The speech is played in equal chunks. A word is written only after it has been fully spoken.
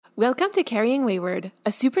Welcome to Carrying Wayward,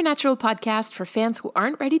 a supernatural podcast for fans who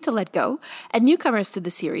aren't ready to let go and newcomers to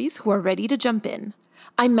the series who are ready to jump in.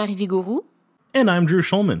 I'm Marie Vigourou. And I'm Drew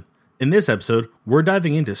Schulman. In this episode, we're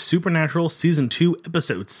diving into Supernatural Season 2,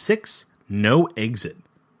 Episode 6, No Exit.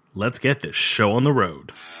 Let's get this show on the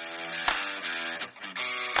road.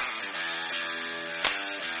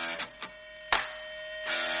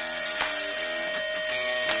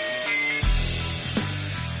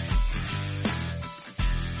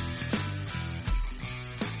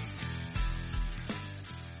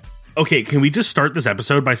 Okay, can we just start this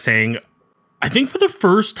episode by saying, I think for the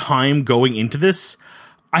first time going into this,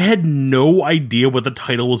 I had no idea what the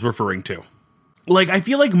title was referring to. Like, I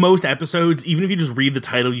feel like most episodes, even if you just read the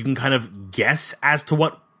title, you can kind of guess as to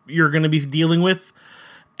what you're going to be dealing with.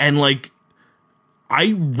 And, like,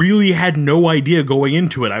 I really had no idea going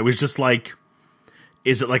into it. I was just like,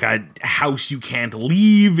 is it like a house you can't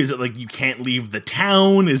leave? Is it like you can't leave the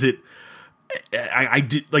town? Is it... I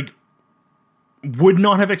did, like... would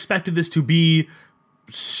not have expected this to be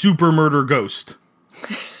Super Murder Ghost.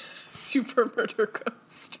 Super Murder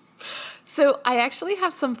Ghost. So I actually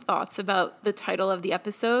have some thoughts about the title of the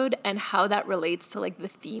episode and how that relates to like the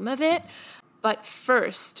theme of it. But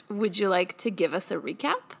first, would you like to give us a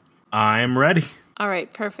recap? I'm ready. All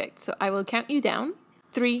right, perfect. So I will count you down.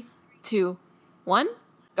 3, 2, 1,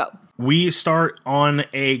 go. We start on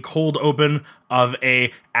a cold open of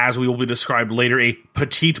a, as we will be described later, a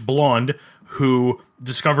petite blonde who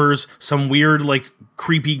discovers some weird, like,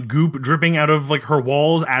 creepy goop dripping out of, like, her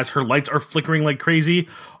walls as her lights are flickering like crazy,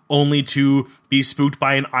 only to be spooked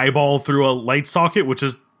by an eyeball through a light socket, which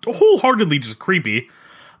is wholeheartedly just creepy.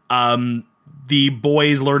 The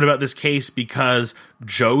boys learn about this case because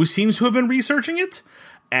Joe seems to have been researching it,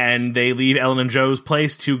 and they leave Ellen and Joe's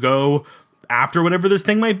place to go after whatever this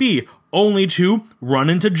thing might be, only to run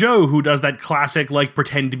into Joe, who does that classic, like,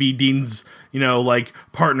 pretend to be Dean's, you know, like,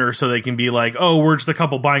 partner so they can be like, oh, we're just a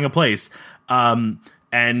couple buying a place. And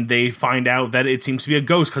they find out that it seems to be a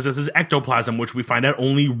ghost because this is ectoplasm, which we find out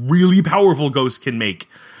only really powerful ghosts can make.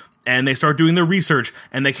 And they start doing their research,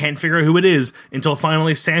 and they can't figure out who it is until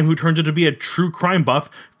finally Sam, who turns out to be a true crime buff,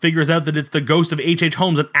 figures out that it's the ghost of H.H.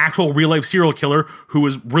 Holmes, an actual real-life serial killer who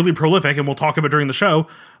is really prolific, and we'll talk about during the show,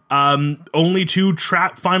 only to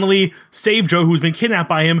finally save Joe, who's been kidnapped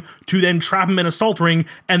by him, to then trap him in a salt ring,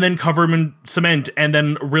 and then cover him in cement, and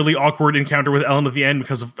then really awkward encounter with Ellen at the end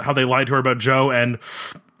because of how they lied to her about Joe, and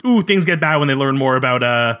things get bad when they learn more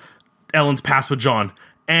about Ellen's past with John.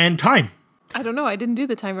 And time. I don't know. I didn't do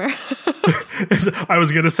the timer. I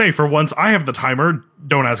was going to say, for once I have the timer,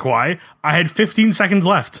 don't ask why. I had 15 seconds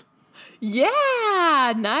left.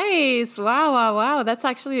 Yeah, nice. Wow. That's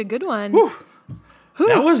actually a good one. Whew.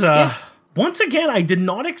 That was, once again, I did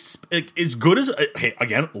not expect, as good as, hey,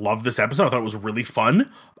 again, love this episode. I thought it was really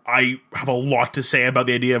fun. I have a lot to say about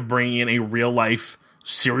the idea of bringing in a real-life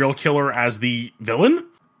serial killer as the villain.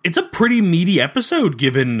 It's a pretty meaty episode,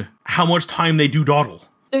 given how much time they do dawdle.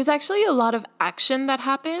 There's actually a lot of action that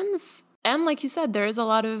happens. And like you said, there is a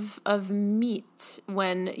lot of meat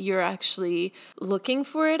when you're actually looking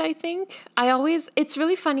for it, I think. It's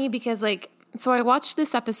really funny because so I watched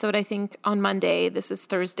this episode, I think, on Monday. This is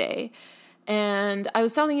Thursday. And I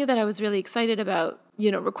was telling you that I was really excited about,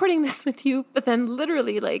 recording this with you. But then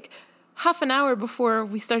literally half an hour before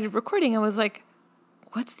we started recording, I was like,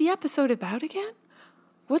 what's the episode about again?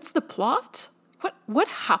 What's the plot? What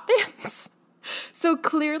happens? So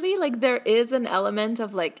clearly, there is an element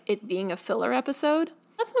of, it being a filler episode.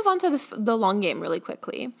 Let's move on to the long game really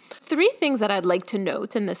quickly. 3 things that I'd like to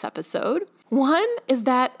note in this episode. One is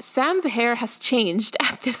that Sam's hair has changed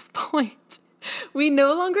at this point. We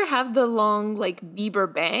no longer have the long,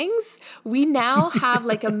 Bieber bangs. We now have,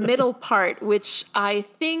 a middle part, which I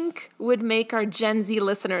think would make our Gen Z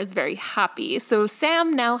listeners very happy. So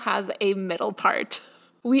Sam now has a middle part.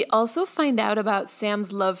 We also find out about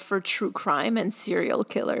Sam's love for true crime and serial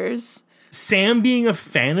killers. Sam being a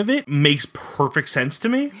fan of it makes perfect sense to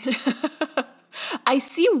me. I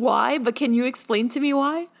see why, but can you explain to me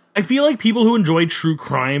why? I feel like people who enjoy true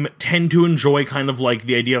crime tend to enjoy kind of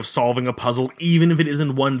the idea of solving a puzzle, even if it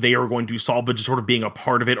isn't one they are going to solve, but just sort of being a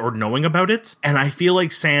part of it or knowing about it. And I feel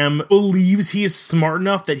like Sam believes he is smart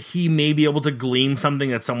enough that he may be able to glean something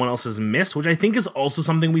that someone else has missed, which I think is also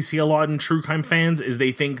something we see a lot in true crime fans, is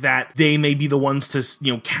they think that they may be the ones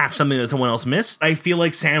to, catch something that someone else missed. I feel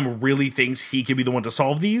like Sam really thinks he could be the one to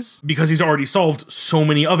solve these because he's already solved so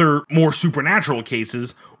many other more supernatural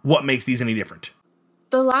cases. What makes these any different?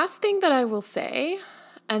 The last thing that I will say,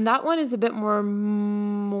 and that one is a bit more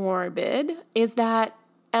morbid, is that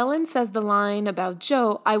Ellen says the line about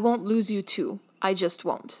Joe, I won't lose you too. I just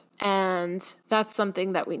won't. And that's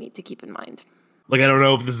something that we need to keep in mind. Like, I don't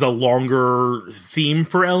know if this is a longer theme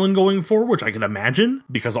for Ellen going forward, which I can imagine,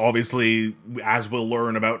 because obviously, as we'll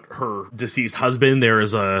learn about her deceased husband,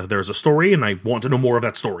 there's a story, and I want to know more of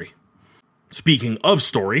that story. Speaking of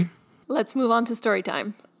story, let's move on to story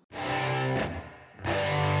time.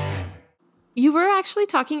 You were actually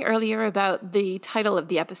talking earlier about the title of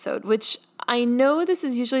the episode, which I know this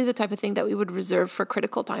is usually the type of thing that we would reserve for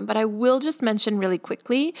critical time, but I will just mention really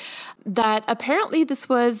quickly that apparently this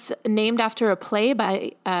was named after a play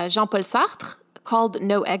by Jean-Paul Sartre called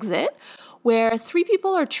No Exit, where three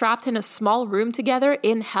people are trapped in a small room together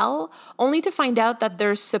in hell, only to find out that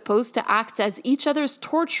they're supposed to act as each other's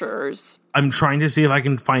torturers. I'm trying to see if I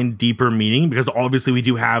can find deeper meaning, because obviously we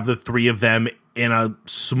do have the three of them in a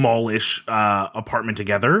smallish apartment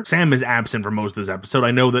together. Sam is absent for most of this episode. I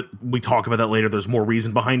know that we talk about that later. There's more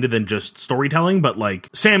reason behind it than just storytelling, but like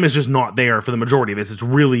Sam is just not there for the majority of this. It's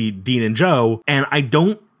really Dean and Joe, and I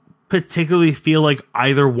don't particularly feel like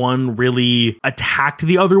either one really attacked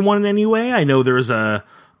the other one in any way. I know there's a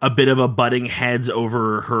bit of a butting heads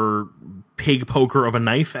over her pig sticker of a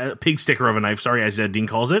knife, sorry, as Dean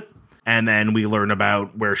calls it. And then we learn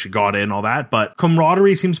about where she got in, all that. But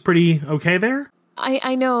camaraderie seems pretty okay there.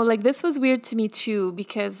 I know, like, this was weird to me too,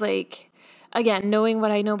 because, like, again, knowing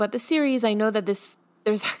what I know about the series, I know that there's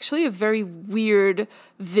actually a very weird,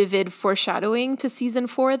 vivid foreshadowing to season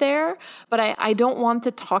 4 there, but I don't want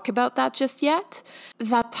to talk about that just yet.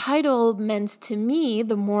 That title meant to me,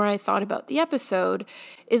 the more I thought about the episode,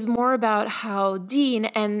 is more about how Dean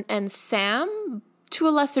and Sam, to a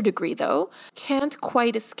lesser degree though, can't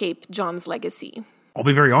quite escape John's legacy. I'll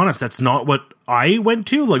be very honest, that's not what I went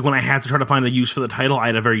to. Like, when I had to try to find a use for the title, I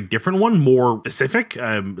had a very different one, more specific, so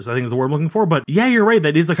I think is the word I'm looking for. But yeah, you're right.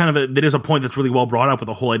 That is that is a point that's really well brought up with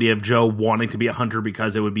the whole idea of Joe wanting to be a hunter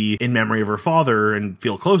because it would be in memory of her father and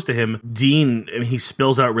feel close to him. Dean, I mean, he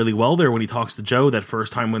spills out really well there when he talks to Joe that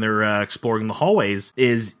first time when they're exploring the hallways,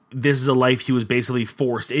 is this is a life he was basically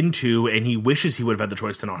forced into, and he wishes he would have had the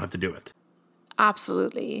choice to not have to do it.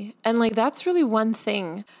 Absolutely. And like, that's really one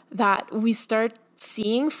thing that we start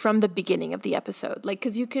seeing from the beginning of the episode. Like,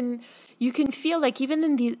 because you can feel like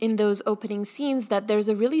even in those opening scenes that there's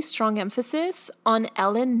a really strong emphasis on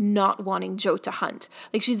Ellen not wanting Joe to hunt.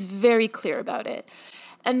 Like, she's very clear about it.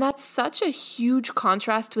 And that's such a huge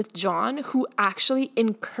contrast with John, who actually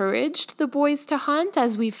encouraged the boys to hunt,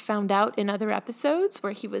 as we've found out in other episodes,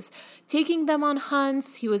 where he was taking them on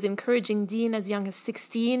hunts. He was encouraging Dean as young as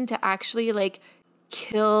 16 to actually, like,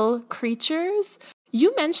 kill creatures.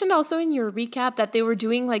 You mentioned also in your recap that they were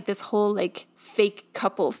doing like this whole like fake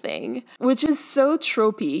couple thing, which is so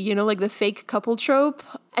tropey, you know, like the fake couple trope.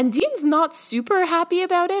 And Dean's not super happy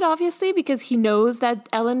about it, obviously, because he knows that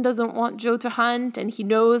Ellen doesn't want Joe to hunt, and he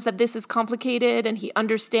knows that this is complicated, and he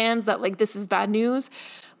understands that like this is bad news,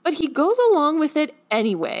 but he goes along with it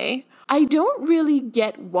anyway. I don't really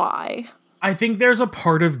get why. I think there's a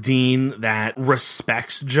part of Dean that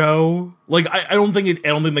respects Joe. Like, I don't think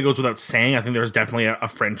that goes without saying. I think there's definitely a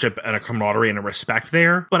friendship and a camaraderie and a respect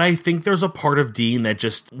there. But I think there's a part of Dean that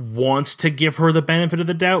just wants to give her the benefit of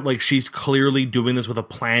the doubt. Like, she's clearly doing this with a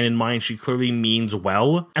plan in mind. She clearly means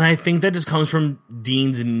well. And I think that just comes from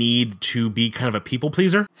Dean's need to be kind of a people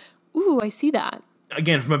pleaser. Ooh, I see that.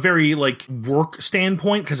 Again, from a very, like, work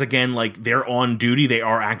standpoint, because, again, like, they're on duty, they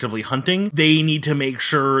are actively hunting, they need to make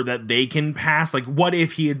sure that they can pass. Like, what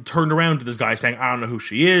if he had turned around to this guy saying, I don't know who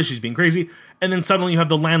she is, she's being crazy, and then suddenly you have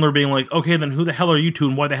the landlord being like, okay, then who the hell are you two,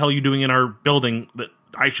 and what the hell are you doing in our building that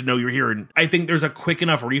I should know you're here? And I think there's a quick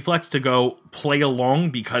enough reflex to go play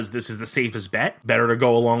along because this is the safest bet. Better to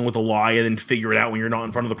go along with a lie and then figure it out when you're not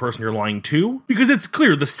in front of the person you're lying to. Because it's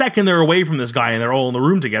clear, the second they're away from this guy and they're all in the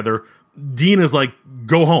room together, Dean is like,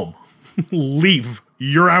 go home. Leave.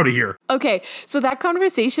 You're out of here. Okay, so that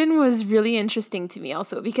conversation was really interesting to me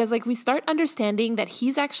also, because like we start understanding that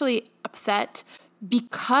he's actually upset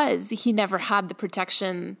because he never had the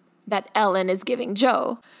protection that Ellen is giving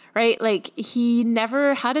Joe, right? Like, he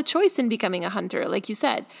never had a choice in becoming a hunter, like you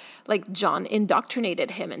said. Like, John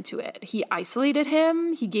indoctrinated him into it. He isolated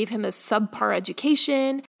him. He gave him a subpar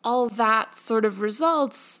education. All that sort of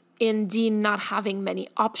results in Dean not having many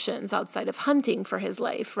options outside of hunting for his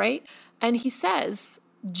life, right? And he says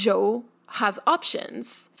Joe has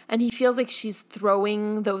options, and he feels like she's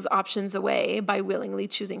throwing those options away by willingly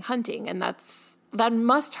choosing hunting. And that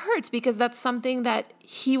must hurt, because that's something that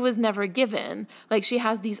he was never given. Like, she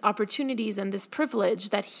has these opportunities and this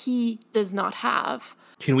privilege that he does not have.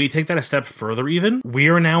 Can we take that a step further even? We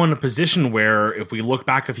are now in a position where, if we look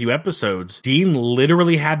back a few episodes, Dean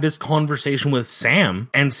literally had this conversation with Sam,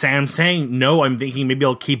 and Sam saying, no, I'm thinking maybe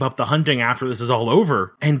I'll keep up the hunting after this is all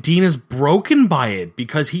over. And Dean is broken by it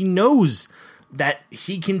because he knows that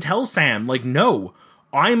he can tell Sam, like, no,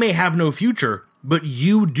 I may have no future, but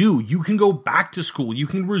you do. You can go back to school. You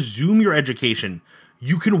can resume your education.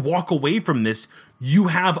 You can walk away from this. You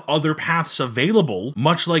have other paths available,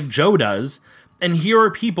 much like Joe does. And here are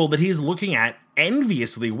people that he's looking at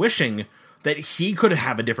enviously wishing that he could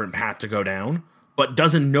have a different path to go down, but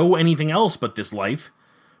doesn't know anything else but this life.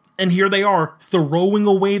 And here they are, throwing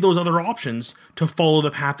away those other options to follow the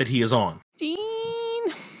path that he is on. Dean.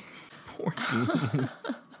 Poor Dean.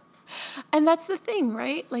 And that's the thing,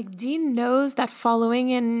 right? Like, Dean knows that following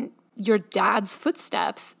in your dad's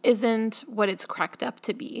footsteps isn't what it's cracked up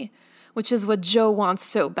to be, which is what Joe wants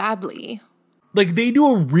so badly. Like, they do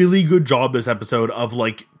a really good job this episode of,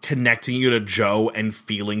 like, connecting you to Joe and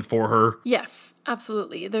feeling for her. Yes,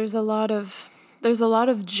 absolutely. There's a lot of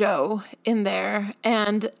Joe in there.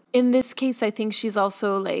 And in this case, I think she's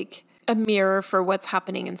also, like, a mirror for what's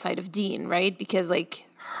happening inside of Dean, right? Because, like,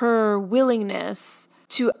 her willingness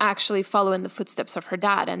to actually follow in the footsteps of her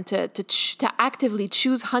dad and to actively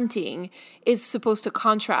choose hunting is supposed to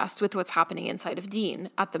contrast with what's happening inside of Dean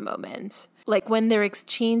at the moment. Like, when they're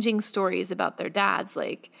exchanging stories about their dads,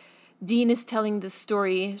 like, Dean is telling this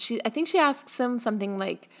story. I think she asks him something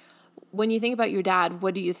like, when you think about your dad,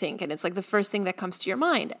 what do you think? And it's like the first thing that comes to your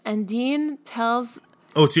mind. And Dean tells...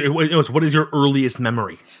 it's what is your earliest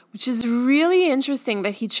memory? Which is really interesting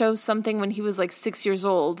that he chose something when he was like 6 years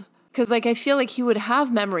old. Because, like, I feel like he would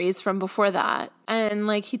have memories from before that. And,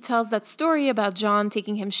 like, he tells that story about John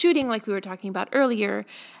taking him shooting, like we were talking about earlier,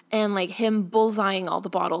 and, like, him bullseyeing all the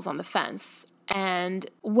bottles on the fence. And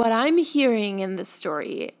what I'm hearing in this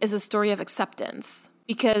story is a story of acceptance.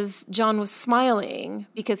 Because John was smiling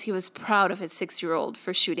because he was proud of his 6-year-old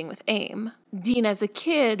for shooting with aim. Dean, as a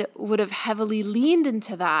kid, would have heavily leaned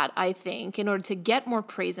into that, I think, in order to get more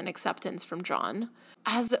praise and acceptance from John.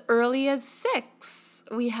 As early as 6.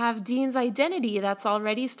 We have Dean's identity that's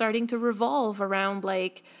already starting to revolve around,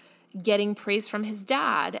 like, getting praise from his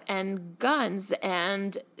dad and guns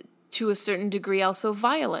and, to a certain degree, also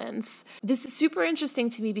violence. This is super interesting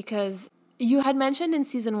to me because you had mentioned in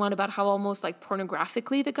season 1 about how almost, like,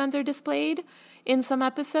 pornographically the guns are displayed in some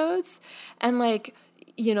episodes. And, like,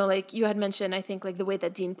 you know, like you had mentioned, I think, like, the way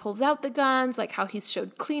that Dean pulls out the guns, like how he's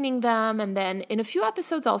showed cleaning them. And then in a few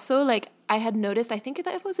episodes also, like, I had noticed, I think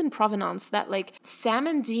that was in Provenance, that, like, Sam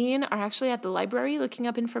and Dean are actually at the library looking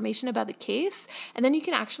up information about the case. And then you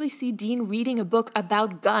can actually see Dean reading a book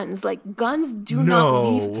about guns. Like, guns do not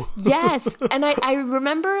leave. Yes. And I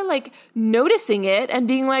remember, like, noticing it and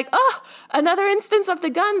being like, oh, another instance of the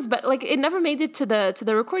guns. But, like, it never made it to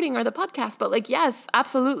the recording or the podcast. But, like, yes,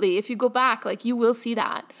 absolutely. If you go back, like, you will see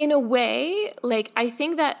that. In a way, like, I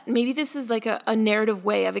think that maybe this is, like, a narrative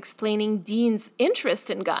way of explaining Dean's interest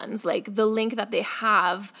in guns. Like, the link that they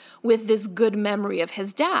have with this good memory of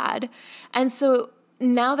his dad. And so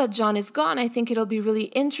now that John is gone, I think it'll be really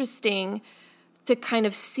interesting to kind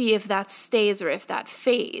of see if that stays or if that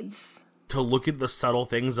fades. To look at the subtle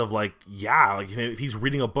things of, like, yeah, like, if he's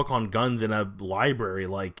reading a book on guns in a library,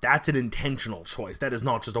 like, that's an intentional choice. That is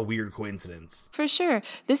not just a weird coincidence. For sure.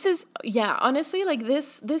 This is, yeah, honestly, like,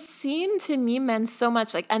 this scene to me meant so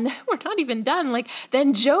much. Like, and we're not even done. Like,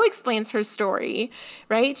 then Joe explains her story,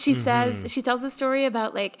 right? She says, she tells the story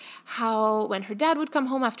about, like, how when her dad would come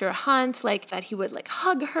home after a hunt, like, that he would, like,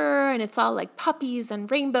 hug her, and it's all, like, puppies and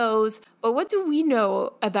rainbows. But what do we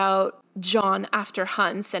know about John after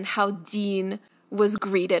hunts and how Dean was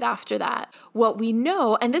greeted after that? What we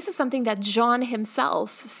know, and this is something that John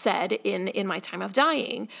himself said in My Time of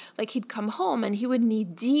Dying, like, he'd come home and he would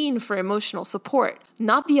need Dean for emotional support,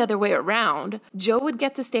 not the other way around. Joe would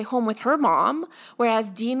get to stay home with her mom,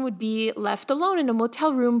 whereas Dean would be left alone in a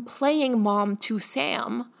motel room playing mom to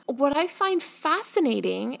Sam. What I find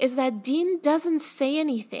fascinating is that Dean doesn't say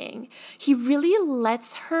anything. He really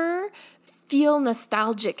lets her feel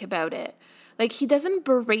nostalgic about it. Like, he doesn't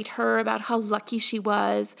berate her about how lucky she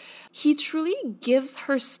was. He truly gives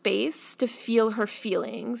her space to feel her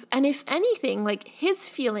feelings. And if anything, like, his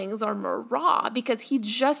feelings are more raw because he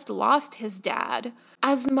just lost his dad.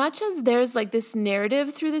 As much as there's, like, this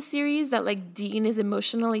narrative through the series that, like, Dean is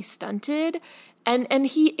emotionally stunted, and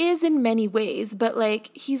he is in many ways, but, like,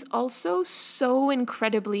 he's also so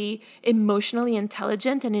incredibly emotionally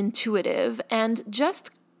intelligent and intuitive and just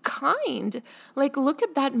kind. Like, look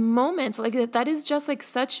at that moment. Like, that is just, like,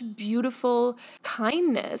 such beautiful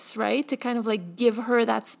kindness, right? To kind of, like, give her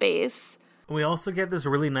that space. We also get this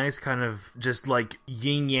really nice kind of just like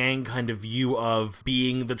yin-yang kind of view of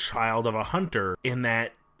being the child of a hunter, in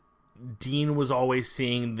that Dean was always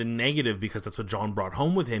seeing the negative because that's what John brought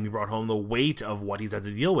home with him. He brought home the weight of what he's had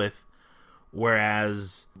to deal with.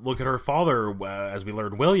 Whereas, look at her father, as we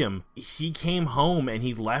learned, William. He came home and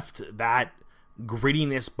he left that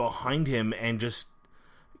grittiness behind him and just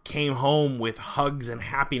came home with hugs and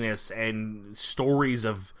happiness and stories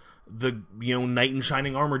of the, knight in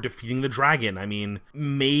shining armor defeating the dragon. I mean,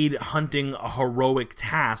 made hunting a heroic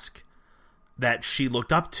task that she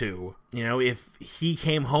looked up to. If he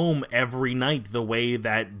came home every night the way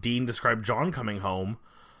that Dean described John coming home,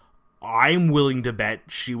 I'm willing to bet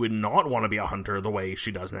she would not want to be a hunter the way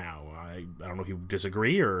she does now. I don't know if you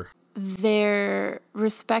disagree or... Their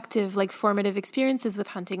respective, formative experiences with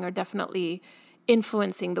hunting are definitely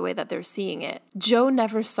influencing the way that they're seeing it. Joe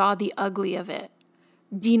never saw the ugly of it.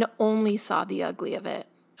 Dean only saw the ugly of it.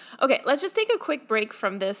 Okay, let's just take a quick break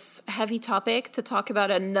from this heavy topic to talk about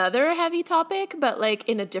another heavy topic, but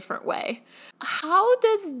in a different way. How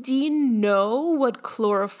does Dean know what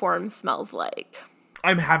chloroform smells like?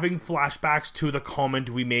 I'm having flashbacks to the comment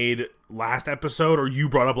we made last episode, or you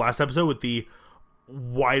brought up last episode with the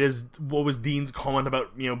what was Dean's comment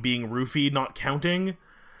about, being roofied, not counting?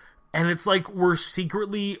 And it's we're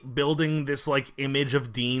secretly building this image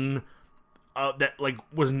of Dean that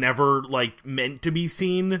was never meant to be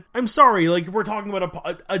seen. I'm sorry, if we're talking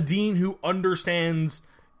about a Dean who understands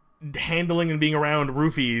handling and being around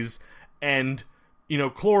roofies and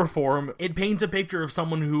chloroform, it paints a picture of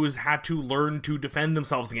someone who has had to learn to defend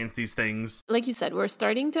themselves against these things. Like you said, we're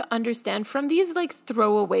starting to understand from these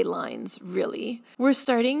throwaway lines, really. We're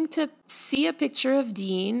starting to see a picture of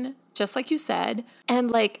Dean, just like you said, and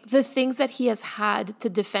the things that he has had to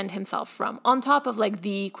defend himself from, on top of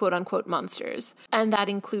the quote-unquote monsters. And that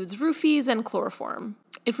includes roofies and chloroform.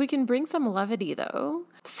 If we can bring some levity, though,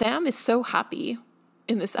 Sam is so happy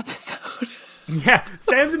in this episode. Yeah,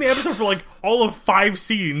 Sam's in the episode for all of 5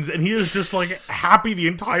 scenes, and he is just happy the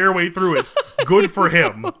entire way through it. Good for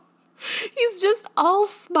him. He's just all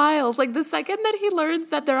smiles. The second that he learns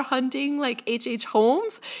that they're hunting H.H.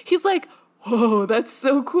 Holmes, he's like, whoa, that's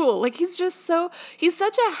so cool. He's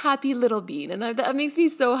such a happy little bean, and that makes me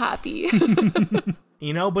so happy.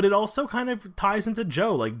 But it also kind of ties into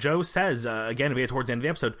Joe. Joe says, again, if we get towards the end of the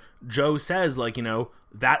episode, Joe says,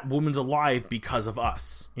 that woman's alive because of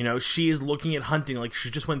us. She is looking at hunting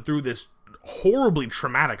she just went through this horribly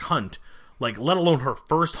traumatic hunt. Let alone her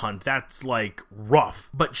first hunt, that's, rough.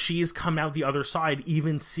 But she's come out the other side,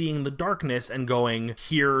 even seeing the darkness and going,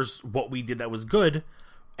 here's what we did that was good.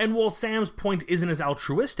 And while Sam's point isn't as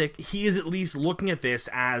altruistic, he is at least looking at this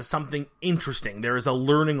as something interesting. There is a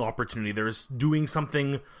learning opportunity. There's doing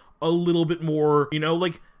something a little bit more,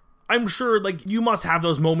 I'm sure, you must have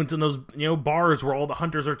those moments in those, bars where all the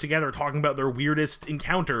hunters are together talking about their weirdest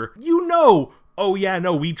encounter. Oh yeah,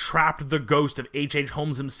 no, we trapped the ghost of H.H.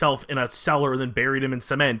 Holmes himself in a cellar and then buried him in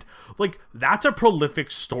cement. That's a prolific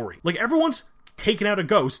story. Everyone's taken out a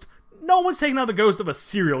ghost. No one's taken out the ghost of a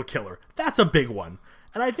serial killer. That's a big one.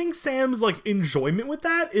 And I think Sam's enjoyment with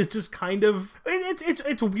that is just kind of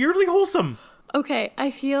it's weirdly wholesome. Okay,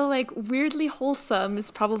 I feel weirdly wholesome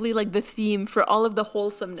is probably the theme for all of the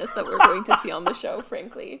wholesomeness that we're going to see on the show,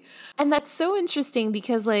 frankly. And that's so interesting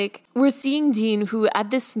because we're seeing Dean, who at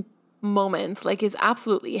this moment is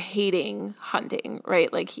absolutely hating hunting, right?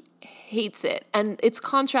 He hates it. And it's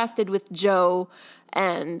contrasted with Joe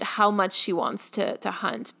and how much she wants to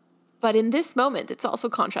hunt. But in this moment, it's also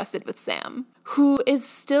contrasted with Sam, who is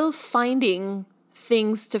still finding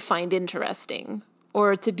things to find interesting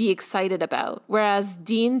or to be excited about, whereas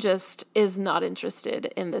Dean just is not interested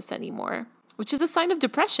in this anymore, which is a sign of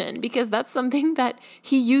depression because that's something that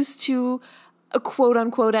he used to, quote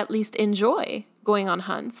unquote, at least enjoy going on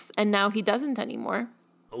hunts, and now he doesn't anymore.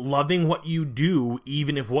 Loving what you do,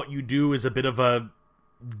 even if what you do is a bit of a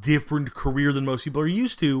different career than most people are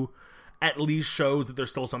used to, at least shows that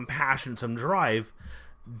there's still some passion, some drive.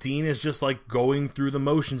 Dean is just going through the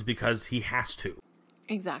motions because he has to.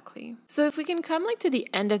 Exactly. So if we can come to the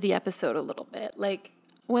end of the episode a little bit,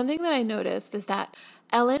 one thing that I noticed is that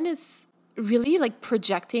Ellen is really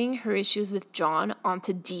projecting her issues with John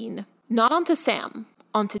onto Dean, not onto Sam,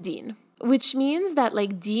 onto Dean, which means that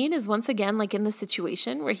Dean is once again in the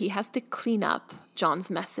situation where he has to clean up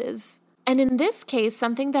John's messes. And in this case,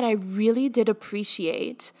 something that I really did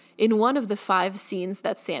appreciate in one of the 5 scenes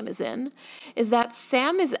that Sam is in is that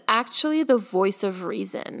Sam is actually the voice of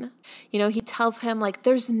reason. He tells him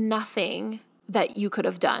there's nothing that you could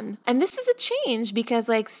have done. And this is a change because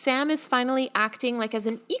Sam is finally acting as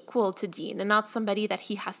an equal to Dean and not somebody that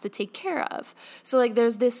he has to take care of. So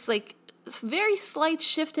there's this very slight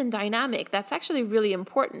shift in dynamic that's actually really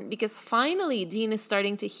important, because finally Dean is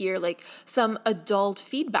starting to hear like some adult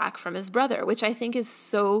feedback from his brother, which I think is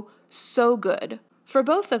so good for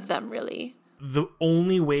both of them, really. The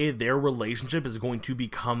only way their relationship is going to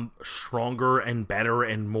become stronger and better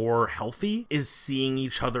and more healthy is seeing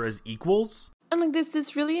each other as equals. And like there's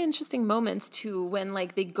this really interesting moment too when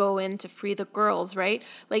like they go in to free the girls, right?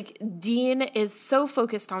 Like Dean is so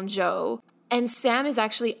focused on Joe, and Sam is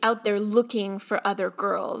actually out there looking for other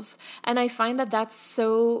girls. And I find that that's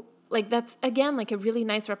so, like, that's, again, like a really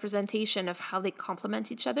nice representation of how they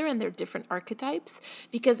complement each other and their different archetypes.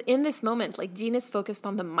 Because in this moment, like, Dean is focused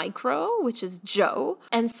on the micro, which is Joe,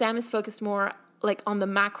 and Sam is focused more, like, on the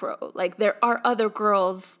macro. Like, there are other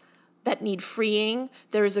girls that need freeing.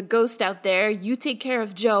 There is a ghost out there. You take care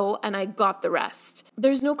of Joe, and I got the rest.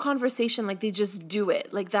 There's no conversation. Like, they just do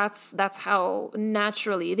it. Like, that's how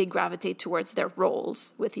naturally they gravitate towards their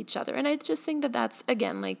roles with each other. And I just think that that's,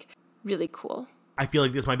 again, like, really cool. I feel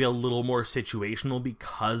like this might be a little more situational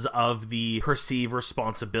because of the perceived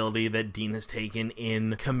responsibility that Dean has taken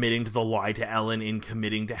in committing to the lie to Ellen, in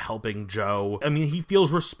committing to helping Joe. I mean, he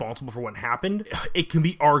feels responsible for what happened. It can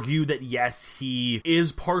be argued that, yes, he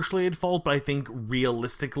is partially at fault, but I think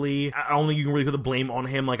realistically, I don't think you can really put the blame on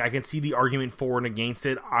him. Like, I can see the argument for and against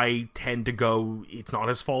it. I tend to go, it's not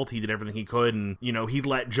his fault. He did everything he could, and, you know, he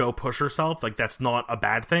let Joe push herself. Like, that's not a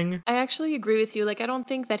bad thing. I actually agree with you. Like, I don't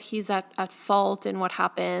think that he's at fault in what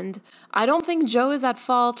happened. I don't think Joe is at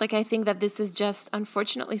fault. Like, I think that this is just,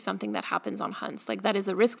 unfortunately, something that happens on hunts. Like, that is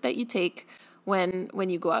a risk that you take when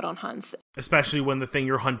you go out on hunts. Especially when the thing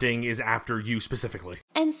you're hunting is after you specifically.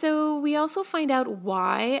 And so we also find out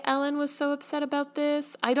why Ellen was so upset about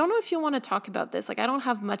this. I don't know if you want to talk about this. Like, I don't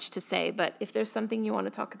have much to say, but if there's something you want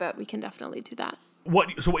to talk about, we can definitely do that.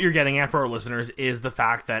 What you're getting at for our listeners is the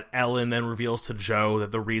fact that Ellen then reveals to Joe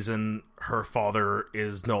that the reason her father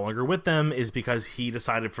is no longer with them is because he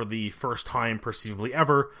decided for the first time, perceivably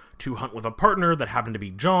ever, to hunt with a partner that happened to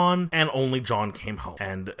be John, and only John came home.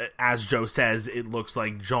 And as Joe says, it looks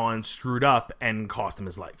like John screwed up and cost him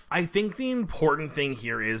his life. I think the important thing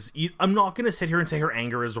here is, I'm not going to sit here and say her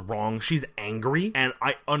anger is wrong. She's angry, and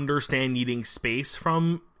I understand needing space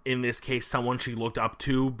from, in this case, someone she looked up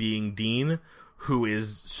to, being Dean, who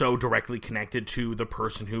is so directly connected to the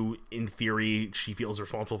person who, in theory, she feels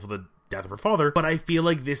responsible for the death of her father. But I feel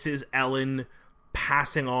like this is Ellen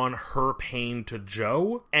passing on her pain to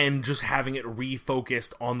Joe and just having it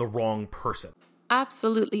refocused on the wrong person.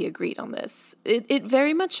 Absolutely agreed on this. It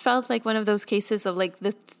very much felt like one of those cases of like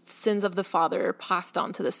the sins of the father passed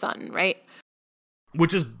on to the son, right?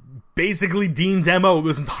 Which is basically Dean's MO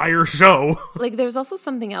this entire show. Like, there's also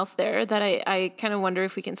something else there that I kind of wonder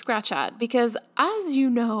if we can scratch at, because as you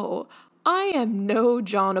know, I am no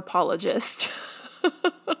John apologist.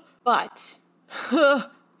 But,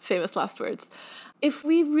 famous last words, if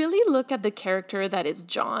we really look at the character that is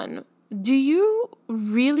John, do you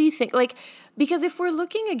really think, like, because if we're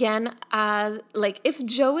looking again as, like, if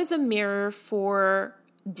Joe is a mirror for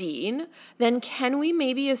Dean, then can we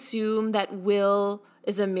maybe assume that Will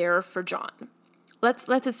is a mirror for John? Let's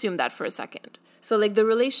assume that for a second. So like the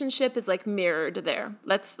relationship is like mirrored there.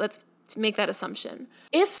 Let's make that assumption.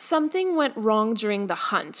 If something went wrong during the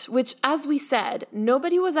hunt, which as we said,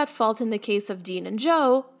 nobody was at fault in the case of Dean and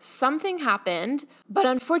Joe, something happened, but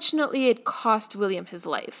unfortunately it cost William his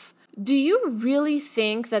life. Do you really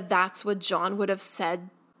think that that's what John would have said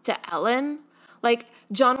to Ellen? Like,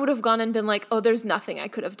 John would have gone and been like, oh, there's nothing I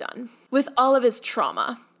could have done. With all of his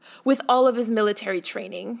trauma, with all of his military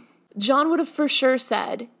training, John would have for sure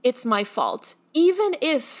said, it's my fault. Even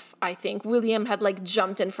if, I think, William had, like,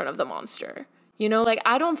 jumped in front of the monster. You know, like,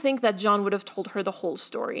 I don't think that John would have told her the whole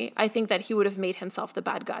story. I think that he would have made himself the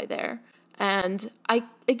bad guy there. And I,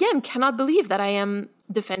 again, cannot believe that I am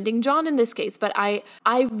defending John in this case, but I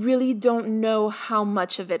really don't know how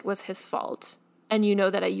much of it was his fault. And you know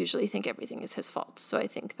that I usually think everything is his fault. So I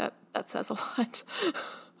think that says a lot.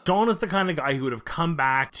 John is the kind of guy who would have come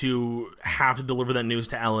back to have to deliver that news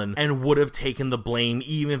to Ellen and would have taken the blame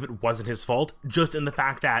even if it wasn't his fault, just in the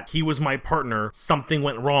fact that he was my partner, something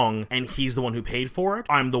went wrong, and he's the one who paid for it.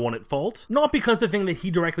 I'm the one at fault. Not because the thing that he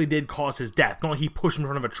directly did caused his death, not like he pushed him in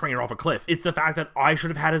front of a train or off a cliff. It's the fact that I should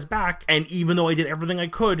have had his back, and even though I did everything I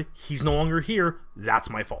could, he's no longer here. That's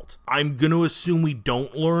my fault. I'm going to assume we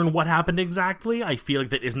don't learn what happened exactly. I feel like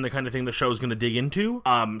that isn't the kind of thing the show's going to dig into.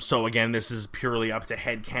 So again, this is purely up to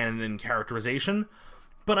headcanon and characterization.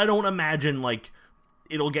 But I don't imagine, like,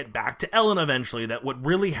 it'll get back to Ellen eventually that what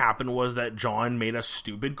really happened was that John made a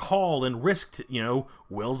stupid call and risked, you know,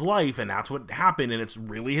 Will's life, and that's what happened, and it's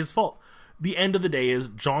really his fault. The end of the day is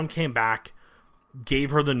John came back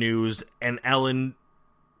gave her the news, and Ellen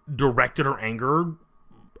directed her anger,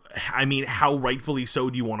 I mean, how rightfully so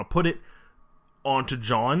do you want to put it, onto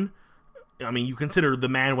John. I mean, you consider the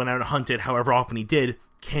man went out and hunted however often he did,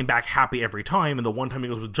 came back happy every time, and the one time he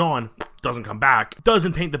goes with John, doesn't come back.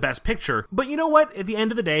 Doesn't paint the best picture. But you know what? At the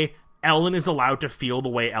end of the day, Ellen is allowed to feel the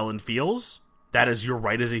way Ellen feels. That is your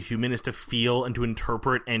right as a human, is to feel and to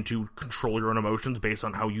interpret and to control your own emotions based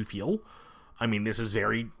on how you feel. I mean, this is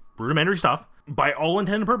very rudimentary stuff. By all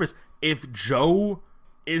intent and purpose, if Jo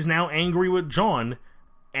is now angry with John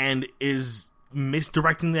and is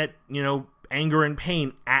misdirecting that, anger and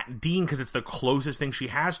pain at Dean because it's the closest thing she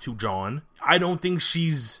has to John, I don't think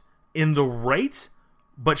she's in the right,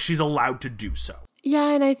 but she's allowed to do so. Yeah,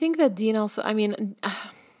 and I think that Dean also,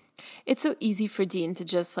 it's so easy for Dean to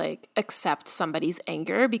just accept somebody's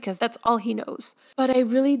anger because that's all he knows. But I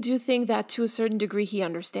really do think that to a certain degree he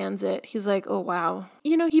understands it. He's like, oh wow.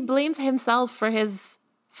 He blames himself for his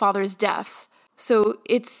father's death. So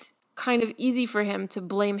it's kind of easy for him to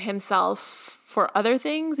blame himself for other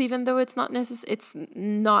things, even though it's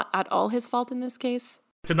not at all his fault in this case.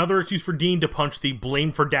 It's another excuse for Dean to punch the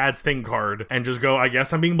blame for dad's thing card and just go, I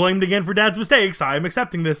guess I'm being blamed again for dad's mistakes. I'm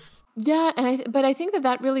accepting this. Yeah, but I think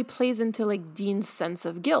that really plays into Dean's sense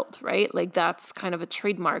of guilt, right? That's kind of a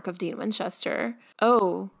trademark of Dean Winchester.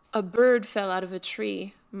 Oh, a bird fell out of a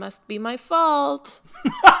tree. Must be my fault.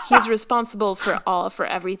 He's responsible for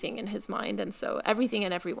everything in his mind, and so everything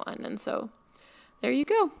and everyone, and so there you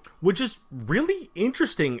go. Which is really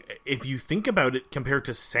interesting if you think about it compared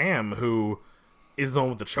to Sam, who is the one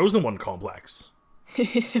with the chosen one complex.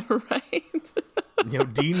 Right.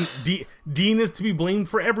 Dean is to be blamed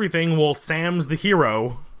for everything, while Sam's the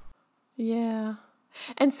hero. Yeah.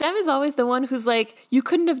 And Sam is always the one who's you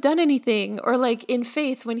couldn't have done anything. Or in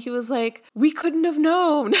Faith when he was we couldn't have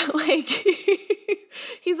known.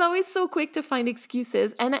 He's always so quick to find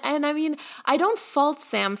excuses. And I mean, I don't fault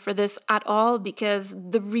Sam for this at all, because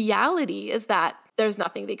the reality is that there's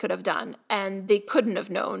nothing they could have done and they couldn't have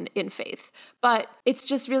known in Faith. But it's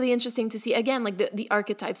just really interesting to see, again, the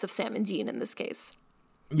archetypes of Sam and Dean in this case.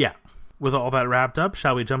 Yeah. With all that wrapped up,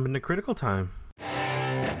 shall we jump into critical time?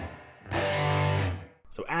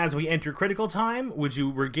 So as we enter critical time, would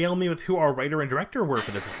you regale me with who our writer and director were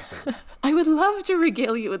for this episode? I would love to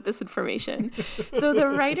regale you with this information. So the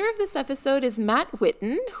writer of this episode is Matt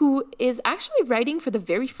Whitten, who is actually writing for the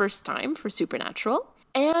very first time for Supernatural.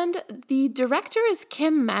 And the director is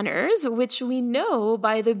Kim Manners, which we know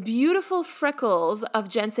by the beautiful freckles of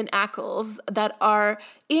Jensen Ackles that are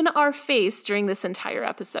in our face during this entire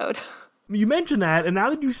episode. You mentioned that, and now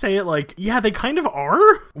that you say it, yeah, they kind of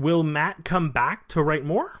are. Will Matt come back to write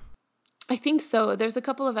more? I think so. There's a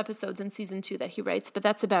couple of episodes in season 2 that he writes, but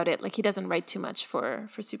that's about it. He doesn't write too much for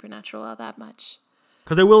Supernatural all that much.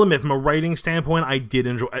 Because I will admit, from a writing standpoint, I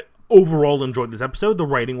overall enjoyed this episode. The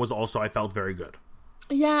writing was also, I felt, very good.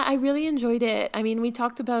 Yeah, I really enjoyed it. I mean, we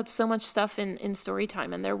talked about so much stuff in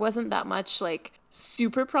Storytime, and there wasn't that much,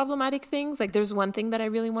 super problematic things. There's one thing that I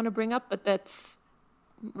really want to bring up, but that's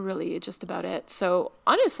really just about it. So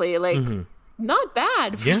honestly, not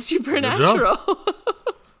bad for Supernatural.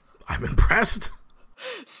 I'm impressed.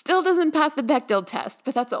 Still doesn't pass the Bechdel test,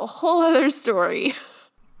 but that's a whole other story.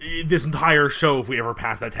 This entire show, if we ever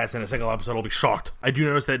pass that test in a single episode, I'll be shocked. I do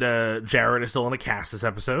notice that Jared is still in the cast this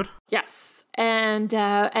episode. Yes, and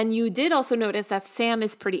you did also notice that Sam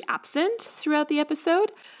is pretty absent throughout the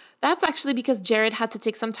episode. That's actually because Jared had to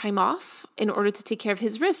take some time off in order to take care of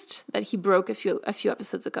his wrist that he broke a few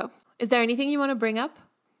episodes ago. Is there anything you want to bring up?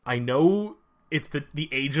 I know it's the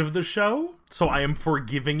age of the show, so I am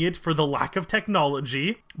forgiving it for the lack of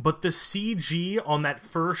technology, but the CG on that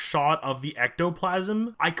first shot of the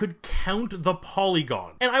ectoplasm, I could count the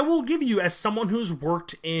polygon. And I will give you, as someone who's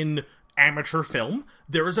worked in amateur film,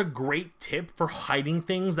 there is a great tip for hiding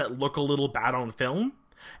things that look a little bad on film.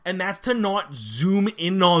 And that's to not zoom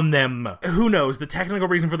in on them. Who knows? The technical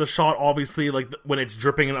reason for the shot, obviously, when it's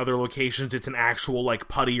dripping in other locations, it's an actual,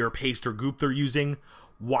 putty or paste or goop they're using.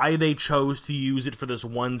 Why they chose to use it for this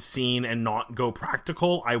one scene and not go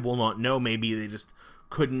practical, I will not know. Maybe they just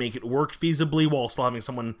couldn't make it work feasibly while still having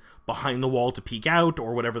someone behind the wall to peek out,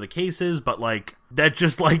 or whatever the case is. But, that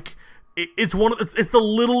just, it's the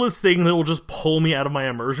littlest thing that will just pull me out of my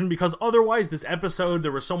immersion, because otherwise this episode,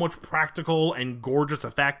 there was so much practical and gorgeous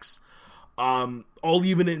effects. I'll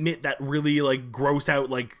even admit that really gross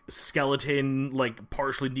out skeleton,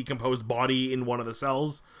 partially decomposed body in one of the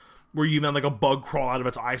cells, where you even had a bug crawl out of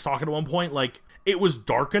its eye socket at one point. It was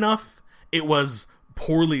dark enough, it was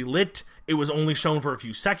poorly lit, it was only shown for a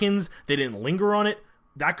few seconds, they didn't linger on it,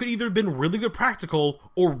 that could either have been really good practical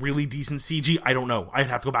or really decent CG. I don't know. I'd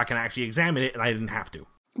have to go back and actually examine it, and I didn't have to.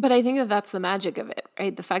 But I think that that's the magic of it,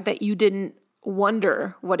 right? The fact that you didn't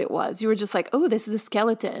wonder what it was. You were just like, oh, this is a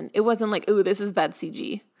skeleton. It wasn't like, oh, this is bad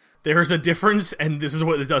CG. There's a difference, and this is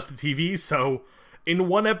what it does to TV. So in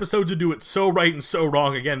one episode to do it so right and so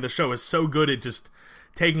wrong, again, the show is so good at just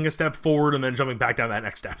taking a step forward and then jumping back down that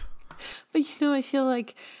next step. But I feel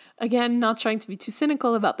like, again, not trying to be too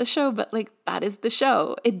cynical about the show, but like that is the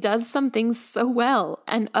show. It does some things so well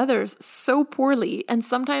and others so poorly, and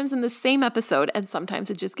sometimes in the same episode, and sometimes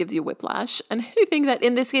it just gives you whiplash. And I think that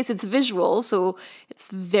in this case it's visual, so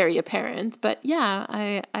it's very apparent. But yeah,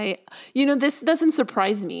 I this doesn't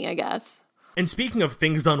surprise me, I guess. And speaking of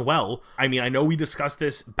things done well, I mean, I know we discussed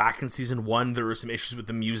this back in season 1. There were some issues with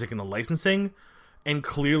the music and the licensing. And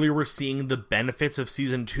clearly we're seeing the benefits of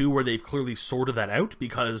season 2 where they've clearly sorted that out,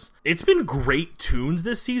 because it's been great tunes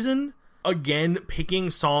this season. Again,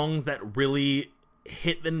 picking songs that really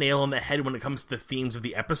hit the nail on the head when it comes to the themes of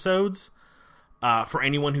the episodes. For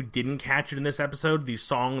anyone who didn't catch it in this episode, the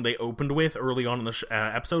song they opened with early on in the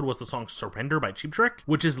episode was the song Surrender by Cheap Trick,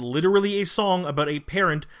 which is literally a song about a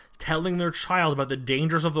parent telling their child about the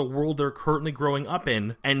dangers of the world they're currently growing up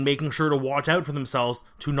in and making sure to watch out for themselves,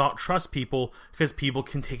 to not trust people because people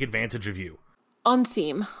can take advantage of you. On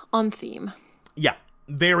theme. Yeah,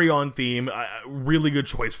 very on theme. Really good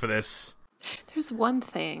choice for this. There's one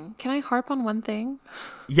thing. Can I harp on one thing?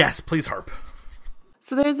 Yes, please harp.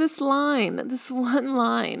 So there's this one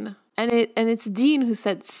line, and it's Dean who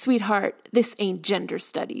said, "Sweetheart, this ain't gender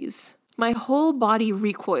studies." My whole body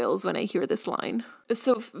recoils when I hear this line.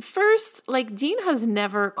 So first, like, Dean has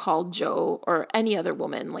never called Jo or any other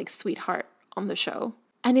woman like sweetheart on the show.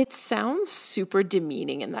 And it sounds super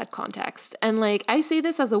demeaning in that context. And like, I say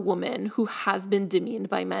this as a woman who has been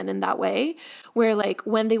demeaned by men in that way, where like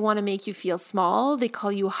when they want to make you feel small, they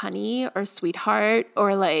call you honey or sweetheart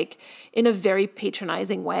or like in a very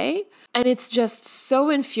patronizing way. And it's just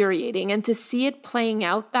so infuriating. And to see it playing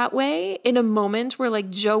out that way in a moment where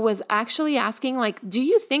like Jo was actually asking like, do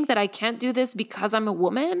you think that I can't do this because I'm a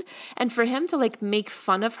woman? And for him to like make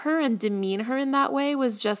fun of her and demean her in that way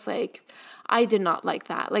was just like, I did not like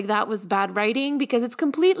that. Like, that was bad writing because it's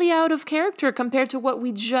completely out of character compared to what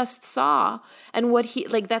we just saw and what he,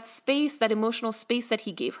 like, that space, that emotional space that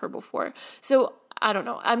he gave her before. So I don't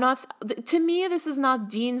know. To me, this is not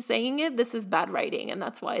Dean saying it. This is bad writing. And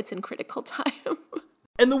that's why it's in critical time.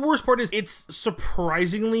 And the worst part is it's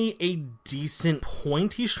surprisingly a decent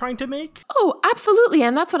point he's trying to make. Oh, absolutely.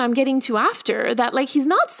 And that's what I'm getting to after. That, like, he's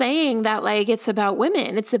not saying that, like, it's about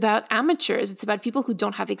women. It's about amateurs. It's about people who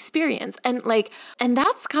don't have experience. And, like, and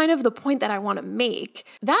that's kind of the point that I want to make.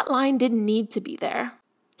 That line didn't need to be there.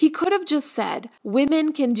 He could have just said,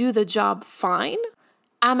 women can do the job fine,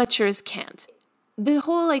 amateurs can't. The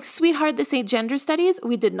whole, like, sweetheart, this ain't gender studies,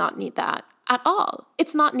 we did not need that. At all.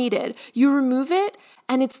 It's not needed. You remove it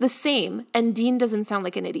and it's the same, and Dean doesn't sound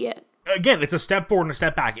like an idiot. Again, it's a step forward and a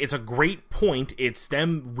step back. It's a great point. It's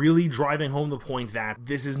them really driving home the point that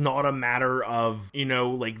this is not a matter of, you know,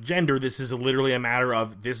 like gender. This is literally a matter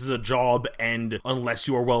of this is a job, and unless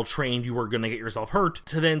you are well trained, you are going to get yourself hurt.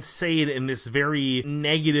 To then say it in this very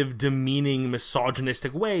negative, demeaning,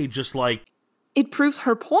 misogynistic way, just like... It proves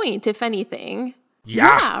her point, if anything.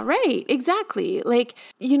 Yeah, right. Exactly. Like,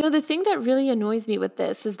 you know, the thing that really annoys me with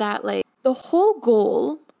this is that, like, the whole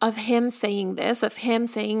goal of him saying this, of him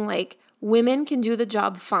saying, like, women can do the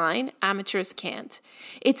job fine, amateurs can't.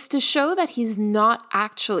 It's to show that he's not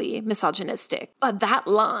actually misogynistic. But that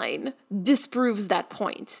line disproves that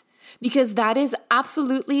point. Because that is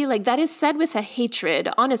absolutely, like, that is said with a hatred,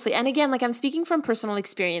 honestly. And again, like, I'm speaking from personal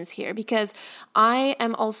experience here because I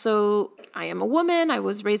am a woman. I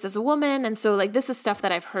was raised as a woman. And so, like, this is stuff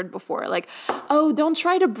that I've heard before. Like, oh, don't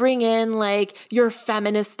try to bring in, like, your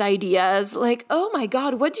feminist ideas. Like, oh my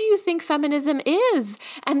God, what do you think feminism is?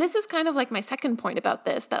 And this is kind of like my second point about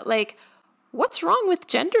this, that, like, what's wrong with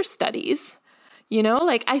gender studies? You know,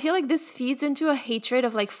 like, I feel like this feeds into a hatred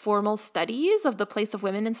of, like, formal studies of the place of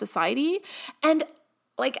women in society. And,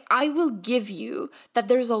 like, I will give you that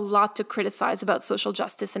there's a lot to criticize about social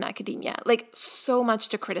justice in academia. Like, so much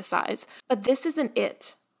to criticize. But this isn't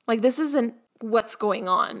it. Like, this isn't what's going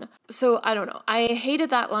on. So, I don't know. I hated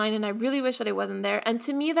that line, and I really wish that it wasn't there. And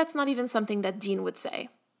to me, that's not even something that Dean would say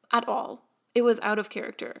at all. It was out of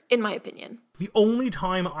character, in my opinion. The only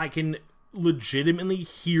time I can legitimately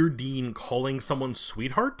hear Dean calling someone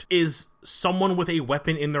sweetheart is someone with a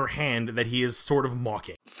weapon in their hand that he is sort of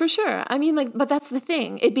mocking. For sure. I mean, like, but that's the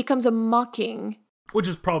thing. It becomes a mocking. Which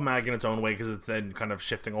is problematic in its own way, because it's then kind of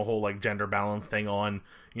shifting a whole, like, gender balance thing on,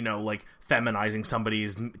 you know, like, feminizing somebody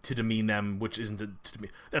to demean them, which isn't to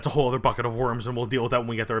demean. That's a whole other bucket of worms, and we'll deal with that when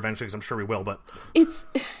we get there eventually, because I'm sure we will, but...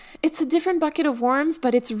 It's a different bucket of worms,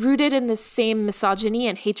 but it's rooted in the same misogyny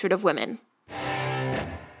and hatred of women.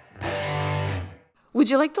 Would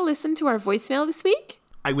you like to listen to our voicemail this week?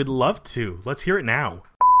 I would love to. Let's hear it now.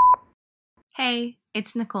 Hey,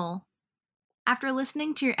 it's Nicole. After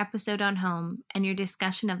listening to your episode on Home and your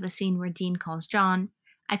discussion of the scene where Dean calls John,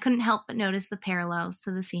 I couldn't help but notice the parallels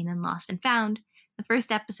to the scene in Lost and Found, the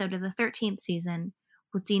first episode of the 13th season,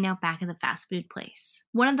 with Dean out back at the fast food place.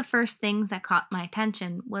 One of the first things that caught my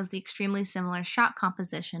attention was the extremely similar shot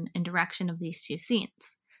composition and direction of these two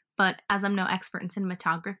scenes. But as I'm no expert in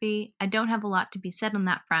cinematography, I don't have a lot to be said on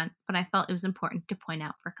that front, but I felt it was important to point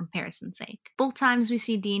out for comparison's sake. Both times we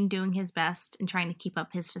see Dean doing his best and trying to keep up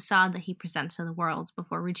his facade that he presents to the world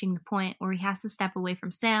before reaching the point where he has to step away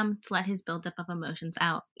from Sam to let his buildup of emotions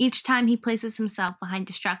out. Each time he places himself behind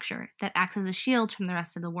a structure that acts as a shield from the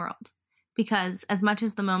rest of the world. Because, as much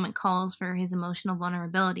as the moment calls for his emotional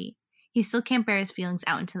vulnerability, he still can't bear his feelings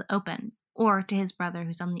out into the open, or to his brother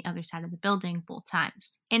who's on the other side of the building both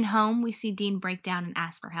times. In Home, we see Dean break down and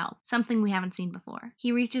ask for help, something we haven't seen before.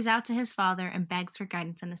 He reaches out to his father and begs for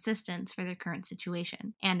guidance and assistance for their current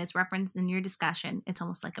situation, and as referenced in your discussion, it's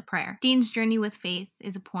almost like a prayer. Dean's journey with faith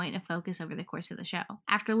is a point of focus over the course of the show.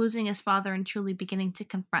 After losing his father and truly beginning to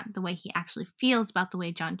confront the way he actually feels about the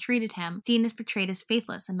way John treated him, Dean is portrayed as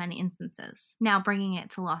faithless in many instances. Now bringing it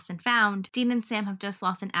to Lost and Found, Dean and Sam have just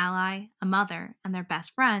lost an ally, a mother, and their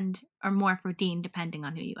best friend, or more for Dean depending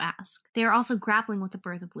on who you ask. They are also grappling with the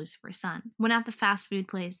birth of Lucifer's son. When at the fast food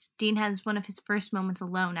place, Dean has one of his first moments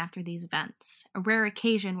alone after these events, a rare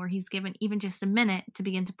occasion where he's given even just a minute to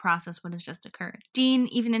begin to process what has just occurred. Dean,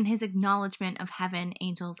 even in his acknowledgement of heaven,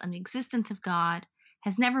 angels, and the existence of God,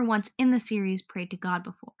 has never once in the series prayed to God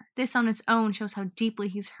before. This on its own shows how deeply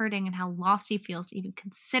he's hurting and how lost he feels to even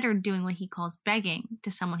consider doing what he calls begging to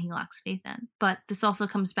someone he lacks faith in. But this also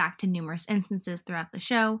comes back to numerous instances throughout the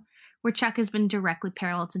show, where Chuck has been directly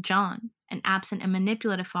parallel to John, an absent and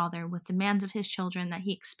manipulative father with demands of his children that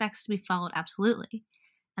he expects to be followed absolutely.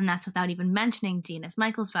 And that's without even mentioning Dean as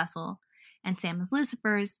Michael's vessel, and Sam as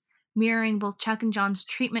Lucifer's, mirroring both Chuck and John's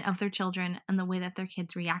treatment of their children and the way that their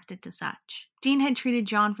kids reacted to such. Dean had treated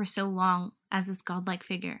John for so long as this godlike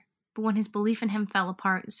figure, but when his belief in him fell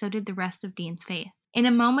apart, so did the rest of Dean's faith. In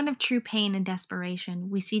a moment of true pain and desperation,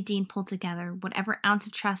 we see Dean pull together whatever ounce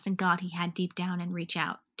of trust in God he had deep down and reach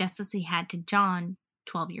out, just as he had to John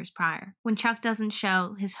 12 years prior. When Chuck doesn't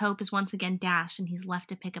show, his hope is once again dashed and he's left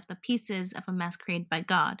to pick up the pieces of a mess created by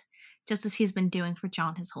God, just as he's been doing for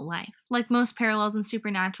John his whole life. Like most parallels in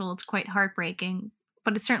Supernatural, it's quite heartbreaking,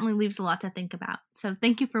 but it certainly leaves a lot to think about. So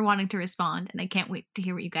thank you for wanting to respond, and I can't wait to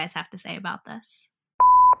hear what you guys have to say about this.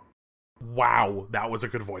 Wow, that was a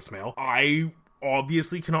good voicemail. I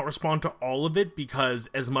obviously cannot respond to all of it, because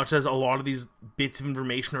as much as a lot of these bits of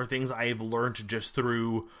information are things I have learned just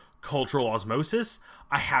through cultural osmosis,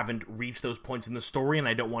 I haven't reached those points in the story, and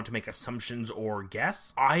I don't want to make assumptions or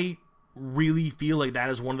guess. I really feel like that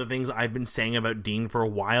is one of the things I've been saying about Dean for a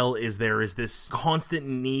while, is there is this constant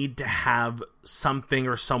need to have something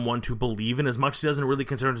or someone to believe in. As much as he doesn't really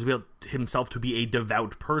consider himself to be a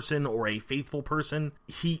devout person or a faithful person,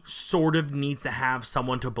 he sort of needs to have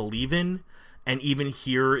someone to believe in. And even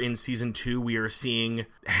here in season 2, we are seeing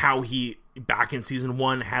how he, back in season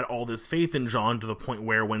 1, had all this faith in John to the point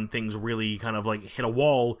where when things really kind of like hit a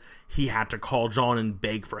wall, he had to call John and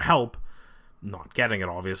beg for help. Not getting it,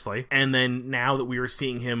 obviously. And then now that we are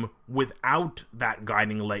seeing him without that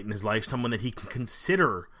guiding light in his life, someone that he can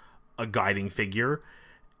consider a guiding figure,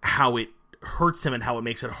 how it hurts him and how it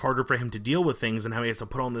makes it harder for him to deal with things and how he has to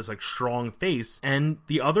put on this like strong face. And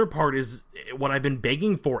the other part is what I've been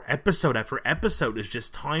begging for episode after episode, is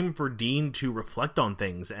just time for Dean to reflect on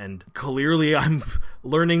things. And clearly I'm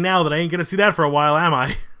learning now that I ain't gonna see that for a while, am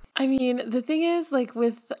I? I mean, the thing is, like,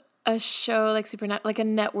 with a show like Supernatural, like a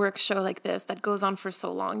network show like this that goes on for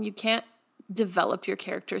so long, you can't develop your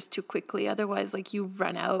characters too quickly. Otherwise, like, you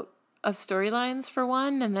run out of storylines, for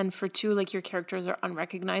one, and then for two, like, your characters are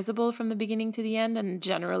unrecognizable from the beginning to the end, and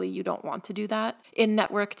generally you don't want to do that in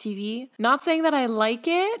network TV. Not saying that I like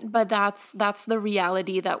it, but that's the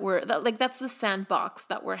reality that's the sandbox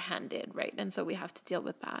that we're handed, right? And so we have to deal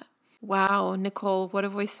with that. Wow, Nicole, what a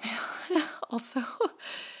voicemail. Also,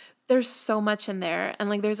 there's so much in there, and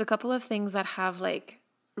like there's a couple of things that have like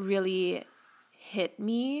really hit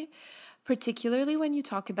me. particularly when you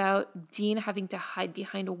talk about Dean having to hide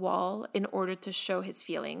behind a wall in order to show his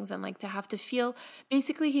feelings and like to have to feel,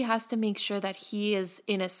 basically he has to make sure that he is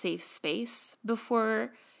in a safe space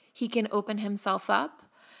before he can open himself up.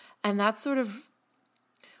 And that's sort of,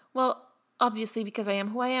 well, obviously because I am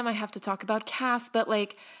who I am, I have to talk about Cass, but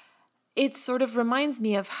like it sort of reminds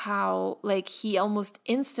me of how like he almost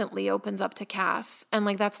instantly opens up to Cass, and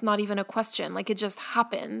like that's not even a question, like it just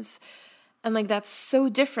happens. And like that's so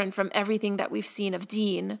different from everything that we've seen of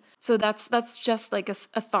Dean. So that's just like a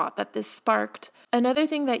thought that this sparked. Another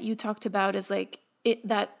thing that you talked about is like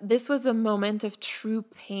that this was a moment of true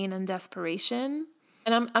pain and desperation.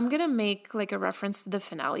 And I'm gonna make like a reference to the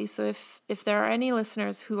finale. So if there are any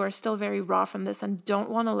listeners who are still very raw from this and don't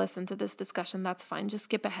want to listen to this discussion, that's fine. Just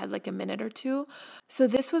skip ahead like a minute or two. So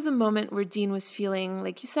this was a moment where Dean was feeling,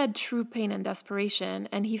 like you said, true pain and desperation.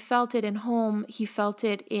 And he felt it in Home. He felt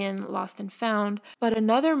it in Lost and Found. But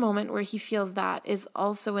another moment where he feels that is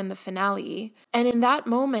also in the finale. And in that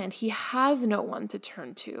moment, he has no one to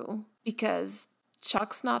turn to because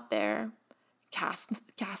Chuck's not there. Cass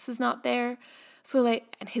is not there. So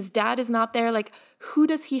like, and his dad is not there. Like, who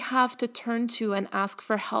does he have to turn to and ask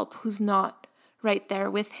for help who's not right there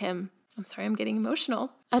with him? I'm sorry, I'm getting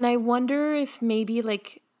emotional. And I wonder if maybe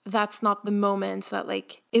like that's not the moment that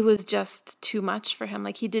like it was just too much for him.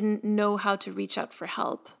 Like he didn't know how to reach out for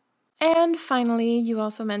help. And finally, you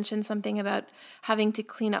also mentioned something about having to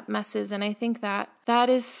clean up messes. And I think that that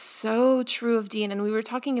is so true of Dean. And we were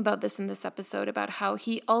talking about this in this episode about how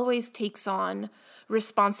he always takes on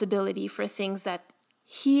responsibility for things that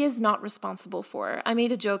he is not responsible for. I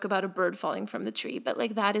made a joke about a bird falling from the tree, but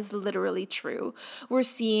like that is literally true. We're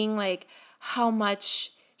seeing like how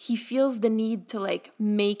much he feels the need to like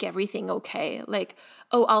make everything okay. Like,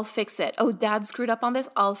 oh, I'll fix it. Oh, Dad screwed up on this.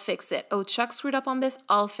 I'll fix it. Oh, Chuck screwed up on this.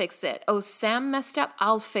 I'll fix it. Oh, Sam messed up.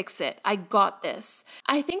 I'll fix it. I got this.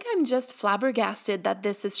 I think I'm just flabbergasted that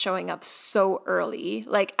this is showing up so early,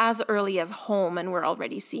 like as early as Home, and we're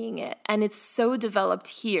already seeing it. And it's so developed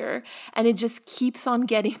here, and it just keeps on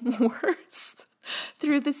getting worse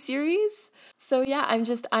through the series. So yeah,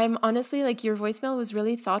 I'm honestly like, your voicemail was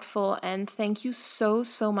really thoughtful, and thank you so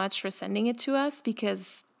much for sending it to us,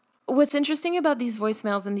 because what's interesting about these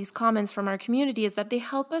voicemails and these comments from our community is that they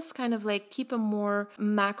help us kind of like keep a more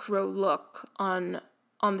macro look on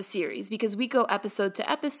the series, because we go episode to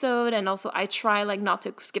episode, and also I try like not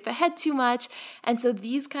to skip ahead too much. And so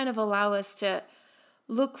these kind of allow us to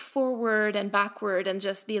look forward and backward and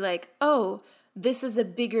just be like, oh, this is a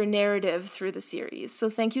bigger narrative through the series. So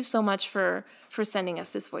thank you so much for sending us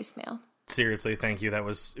this voicemail. Seriously, thank you. It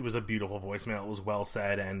was a beautiful voicemail. It was well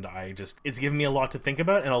said, and it's given me a lot to think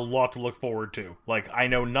about and a lot to look forward to. Like, I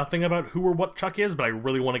know nothing about who or what Chuck is, but I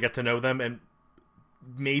really want to get to know them and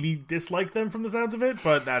maybe dislike them from the sounds of it,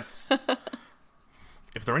 but that's...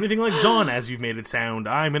 If they're anything like John, as you've made it sound,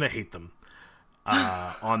 I'm gonna hate them.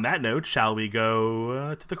 On that note, shall we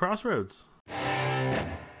go to the crossroads?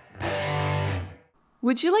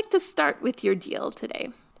 Would you like to start with your deal today?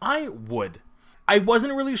 I would. I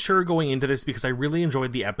wasn't really sure going into this because I really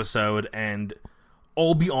enjoyed the episode, and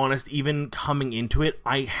I'll be honest, even coming into it,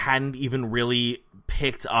 I hadn't even really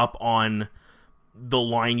picked up on the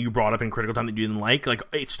line you brought up in Critical Time that you didn't like. Like,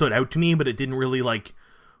 it stood out to me, but it didn't really, like,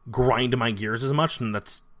 grind my gears as much, and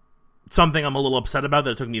that's something I'm a little upset about,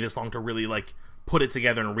 that it took me this long to really, like, put it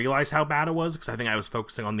together and realize how bad it was, because I think I was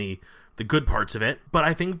focusing on the good parts of it. But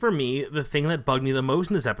I think for me, the thing that bugged me the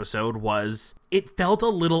most in this episode was it felt a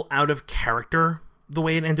little out of character the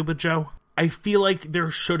way it ended with Joe. I feel like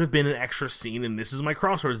there should have been an extra scene, and this is my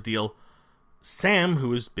crossroads deal. Sam,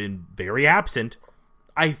 who has been very absent,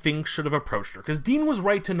 I think should have approached her, because Dean was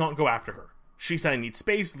right to not go after her. She said, I need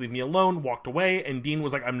space, leave me alone, walked away, and Dean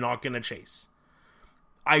was like, I'm not going to chase.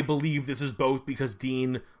 I believe this is both because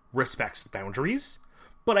Dean respects boundaries,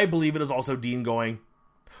 but I believe it is also Dean going,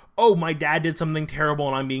 oh, my dad did something terrible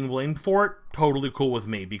and I'm being blamed for it, totally cool with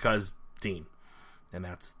me, because Dean. And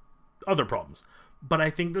that's other problems. But I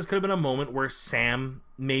think this could have been a moment where Sam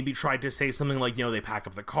maybe tried to say something like, you know, they pack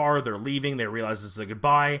up the car, they're leaving, they realize this is a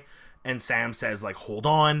goodbye, and Sam says, like, hold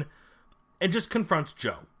on, and just confronts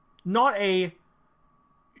Joe. Not a,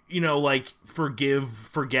 you know, like, forgive,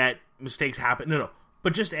 forget, mistakes happen, no,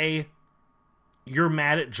 but just a, you're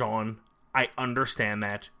mad at John, I understand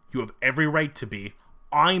that, you have every right to be,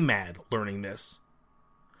 I'm mad learning this,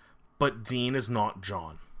 but Dean is not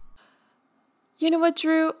John. You know what,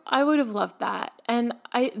 Drew? I would have loved that. And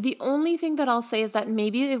the only thing that I'll say is that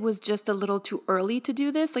maybe it was just a little too early to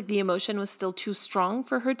do this. Like, the emotion was still too strong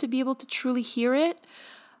for her to be able to truly hear it.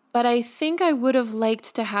 But I think I would have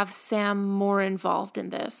liked to have Sam more involved in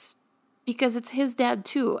this. because it's his dad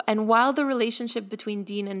too. And while the relationship between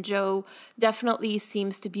Dean and Joe definitely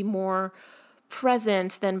seems to be more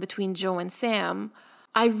present than between Joe and Sam,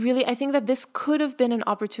 I think that this could have been an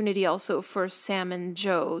opportunity also for Sam and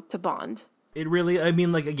Joe to bond. It really, I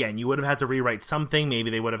mean, like, again, you would have had to rewrite something. Maybe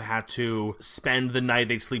they would have had to spend the night,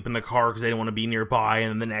 they'd sleep in the car because they didn't want to be nearby, and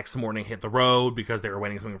then the next morning hit the road because they were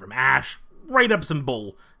waiting something from Ash. Write up some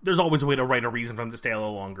bull. There's always a way to write a reason for them to stay a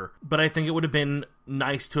little longer. But I think it would have been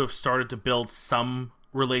nice to have started to build some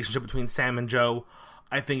relationship between Sam and Joe.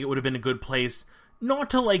 I think it would have been a good place, not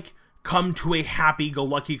to, like, come to a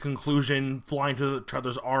happy-go-lucky conclusion, fly into each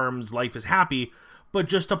other's arms, life is happy, but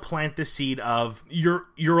just to plant the seed of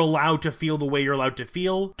you're allowed to feel the way you're allowed to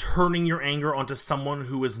feel. Turning your anger onto someone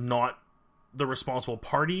who is not the responsible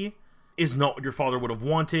party is not what your father would have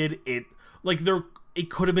wanted. It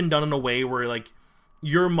could have been done in a way where, like,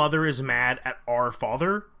 your mother is mad at our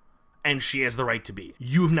father, and she has the right to be.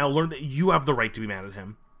 You've now learned that you have the right to be mad at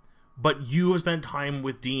him. But you have spent time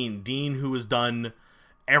with Dean who has done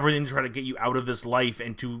everything to try to get you out of this life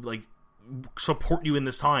and to, like, support you in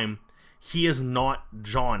this time. He is not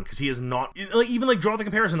John, because he is not, like, even, like, draw the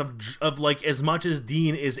comparison of like, as much as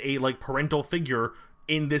Dean is a, like, parental figure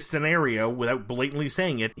in this scenario, without blatantly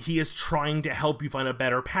saying it, he is trying to help you find a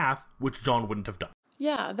better path, which John wouldn't have done.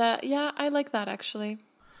 Yeah, I like that, actually.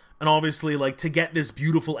 And obviously, like, to get this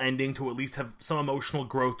beautiful ending, to at least have some emotional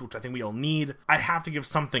growth, which I think we all need, I'd have to give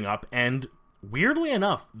something up, and weirdly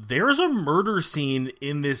enough, there's a murder scene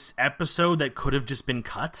in this episode that could have just been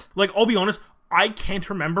cut. Like, I'll be honest, I can't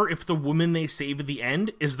remember if the woman they save at the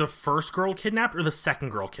end is the first girl kidnapped or the second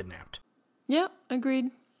girl kidnapped. Yeah,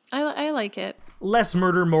 agreed. I like it. Less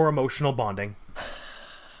murder, more emotional bonding.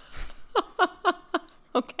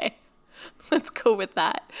 Okay, let's go with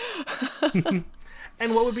that.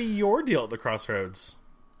 And what would be your deal at the crossroads?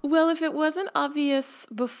 Well, if it wasn't obvious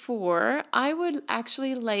before, I would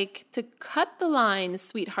actually like to cut the line,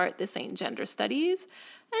 sweetheart, this ain't gender studies,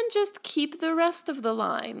 and just keep the rest of the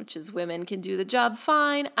line, which is women can do the job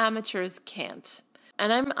fine, amateurs can't.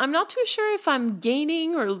 And I'm not too sure if I'm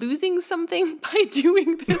gaining or losing something by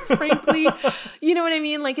doing this, frankly. You know what I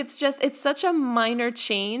mean? Like, it's such a minor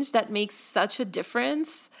change that makes such a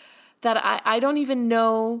difference that I don't even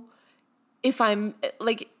know if I'm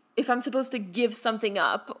supposed to give something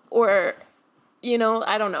up or, you know,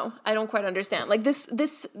 I don't know. I don't quite understand. Like,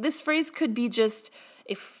 this phrase could be just,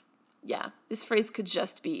 this phrase could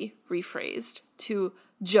just be rephrased to,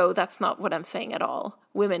 Joe, that's not what I'm saying at all.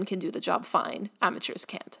 Women can do the job fine. Amateurs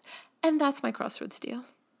can't. And that's my crossroads deal.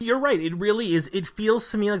 You're right. It really is. It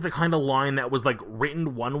feels to me like the kind of line that was, like,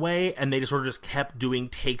 written one way and they just sort of just kept doing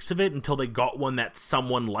takes of it until they got one that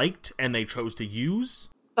someone liked and they chose to use.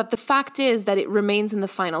 But the fact is that it remains in the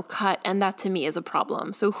final cut, and that to me is a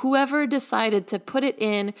problem. So whoever decided to put it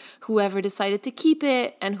in, whoever decided to keep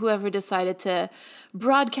it, and whoever decided to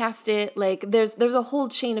broadcast it, like, there's a whole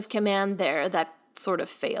chain of command there that sort of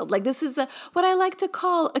failed. Like, this is what I like to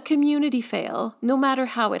call a community fail, no matter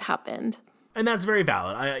how it happened. And that's very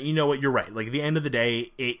valid. You know what? You're right. Like, at the end of the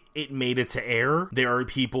day, it made it to air. There are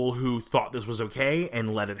people who thought this was okay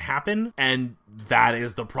and let it happen. And that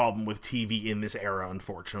is the problem with TV in this era,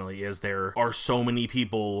 unfortunately, is there are so many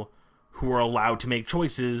people who are allowed to make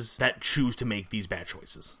choices that choose to make these bad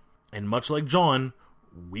choices. And much like John,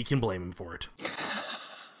 we can blame him for it.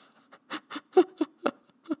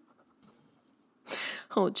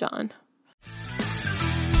 Oh, John.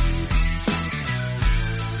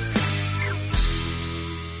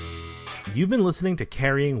 You've been listening to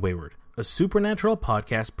Carrying Wayward, a supernatural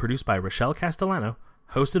podcast produced by Rochelle Castellano,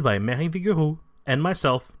 hosted by Marie Vigouroux, and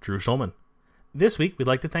myself, Drew Schulman. This week, we'd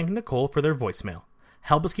like to thank Nicole for their voicemail.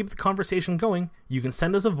 Help us keep the conversation going. You can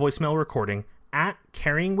send us a voicemail recording at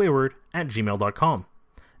carryingwayward@gmail.com.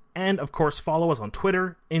 And, of course, follow us on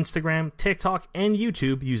Twitter, Instagram, TikTok, and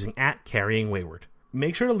YouTube using @carryingwayward.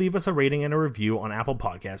 Make sure to leave us a rating and a review on Apple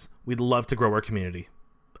Podcasts. We'd love to grow our community.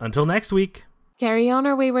 Until next week. Carry on,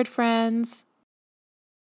 our wayward friends.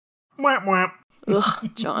 Mwah, mwah.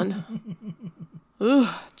 Ugh, John.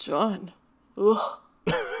 Ugh, John. Ugh.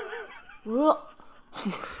 Ugh.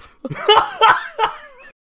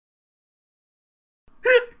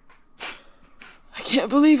 I can't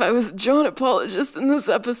believe I was a John apologist in this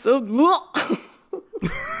episode.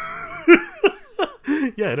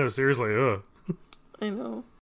 Yeah, no, seriously. I know.